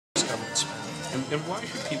And why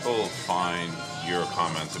should people find your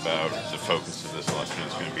comments about the focus of this election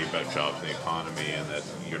is going to be about jobs and the economy, and that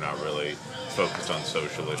you're not really focused on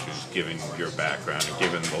social issues, given your background and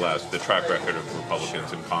given the track record of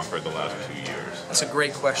Republicans in Concord the last 2 years? That's a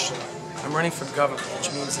great question. I'm running for governor,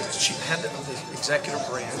 which means that the head of the executive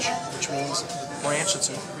branch, which means the branch that's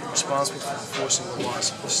responsible for enforcing the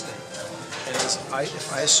laws of the state. And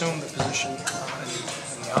if I assume the position in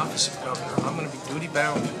the office of governor, I'm going to be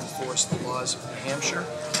duty-bound to enforce the laws of New Hampshire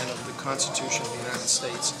and of the Constitution of the United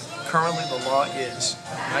States. Currently, the law is,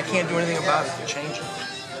 and I can't do anything about it to change it,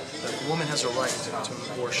 that a woman has a right to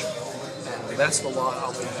an abortion. And that's the law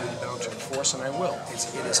I'll be duty-bound to enforce, and I will.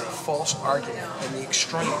 It is a false argument in the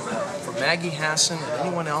extreme for Maggie Hassan and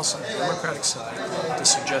anyone else on the Democratic side to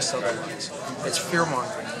suggest otherwise. It's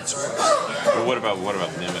fear-mongering. It's worse. Well, what about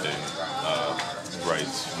limiting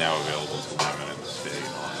rights now available to women in the state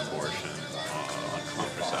on abortion, on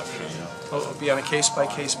contraception? Well, it'll be on a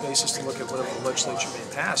case-by-case basis to look at whatever the legislature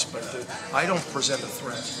may pass, but I don't present a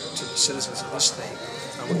threat to the citizens of this state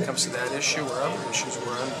when it comes to that issue or other issues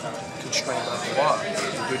where I'm constrained by the law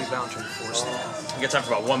and duty-bound to enforce them. We got time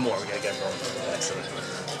for about one more. We got to get going.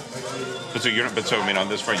 But so I mean, on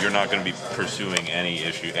this front, you're not going to be pursuing any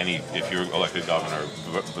issue. If you're elected governor,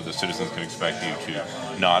 but the citizens can expect you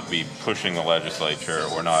to not be pushing the legislature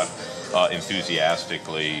or not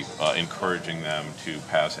enthusiastically encouraging them to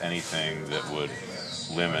pass anything that would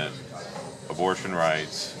limit abortion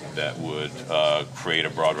rights, that would create a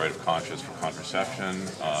broad right of conscience for contraception,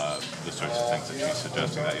 the sorts of things that she's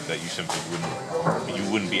suggesting, that you simply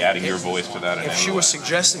wouldn't be adding your voice to that. If she was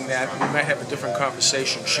suggesting that, we might have a different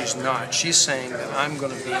conversation. She's not. She's saying that I'm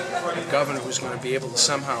going to be a governor who's going to be able to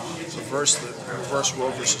somehow reverse Roe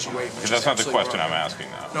versus Wade. That's not the question I'm asking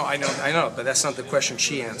now. No, I know, but that's not the question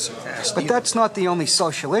she asked. But that's not the only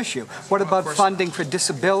social issue. What about funding for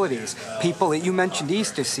disabilities? People, you mentioned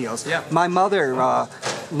Easter seals. Yeah. My mother,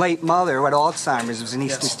 late mother, who had Alzheimer's, was in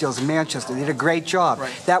Easter seals in Manchester. They did a great job.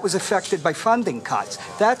 Right. That was affected by funding cuts.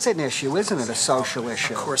 That's an issue, isn't it? A social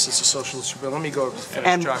issue. Of course, it's a social issue. But let me go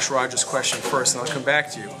finish Josh Rogers' question first, and I'll come back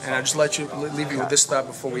to you. And I'll just leave you with this thought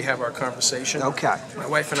before we have our conversation. Okay. My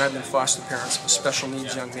wife and I have been foster parents of a special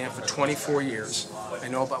needs young man for 24 years. I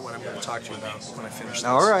know about what I'm going to talk to you about when I finish this.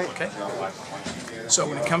 All right. Okay? So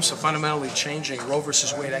when it comes to fundamentally changing Roe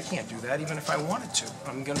versus Wade, I can't do that even if I wanted to.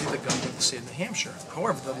 I'm going to be the governor of the state of New Hampshire.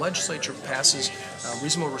 However, the legislature passes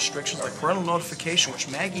reasonable restrictions like parental notification, which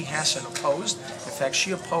Maggie Hassan opposed. In fact,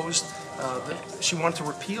 she opposed, she wanted to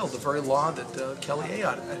repeal the very law that Kelly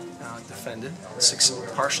Ayotte defended,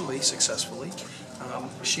 partially successfully.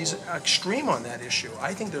 She's extreme on that issue.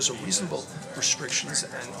 I think there's a reasonable restrictions,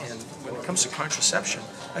 and when it comes to contraception,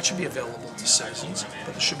 that should be available to citizens,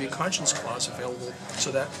 but there should be a conscience clause available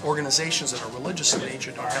so that organizations that are religious in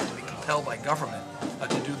nature don't have to be compelled by government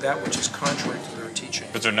to do that which is contrary to their teaching.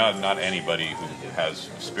 But they're not anybody who has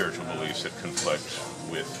spiritual beliefs that conflict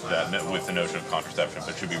with the notion of contraception,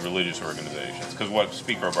 but should be religious organizations. Because what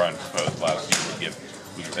Speaker O'Brien proposed last year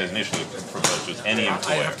initially proposed was any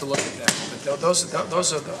employer. I have to look at that. But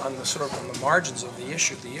those are on the margins of the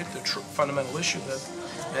issue, the fundamental issue that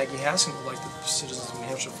Maggie Hassan would like the citizens of New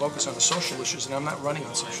Hampshire to focus on the social issues, and I'm not running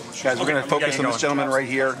on social issues. Guys, we're going to focus on this gentleman right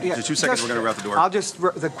here. Yeah, Just 2 seconds, we're going to wrap the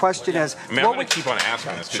door. The question is, I mean, I'm going to keep on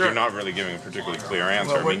asking this because you're not really giving a particularly clear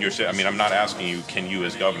answer. Well, I'm not asking you, can you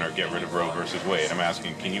as governor get rid of Roe versus Wade? I'm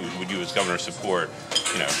asking, would you as governor support,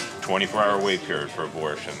 24-hour wait period for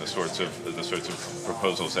abortion, the sorts of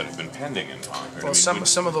proposals that have been pending in Congress? Well,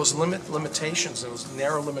 some of those limitations, those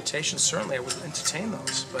narrow limitations, certainly I would entertain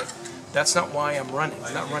those, but that's not why I'm running.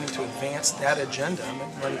 I'm not running to advance that agenda.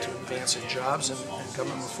 I'm running to advance a jobs and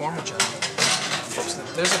government reform agenda. Folks,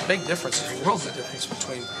 there's a big difference, there's a world of difference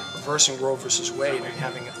between reversing Roe versus Wade and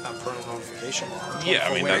having a parental notification law. Yeah,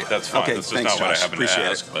 I mean, that's fine. Okay, that's just thanks, not what I Josh. happen to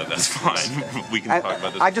ask, but that's fine. We can talk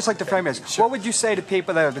about this. I'd just like to frame this. Sure. What would you say to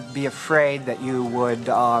people that would be afraid that you would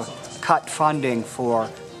cut funding for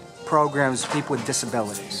programs for people with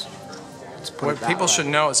disabilities? What people should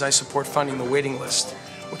know is I support funding the waiting list,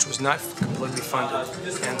 which was not completely funded.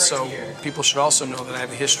 And so people should also know that I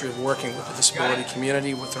have a history of working with the disability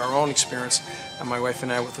community, with our own experience, and my wife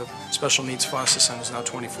and I with a special needs foster son who's now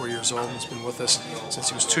 24 years old and has been with us since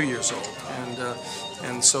he was 2 years old.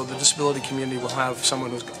 And so the disability community will have someone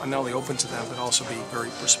who's not only open to them, but also be very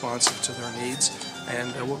responsive to their needs,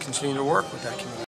 and we'll continue to work with that community.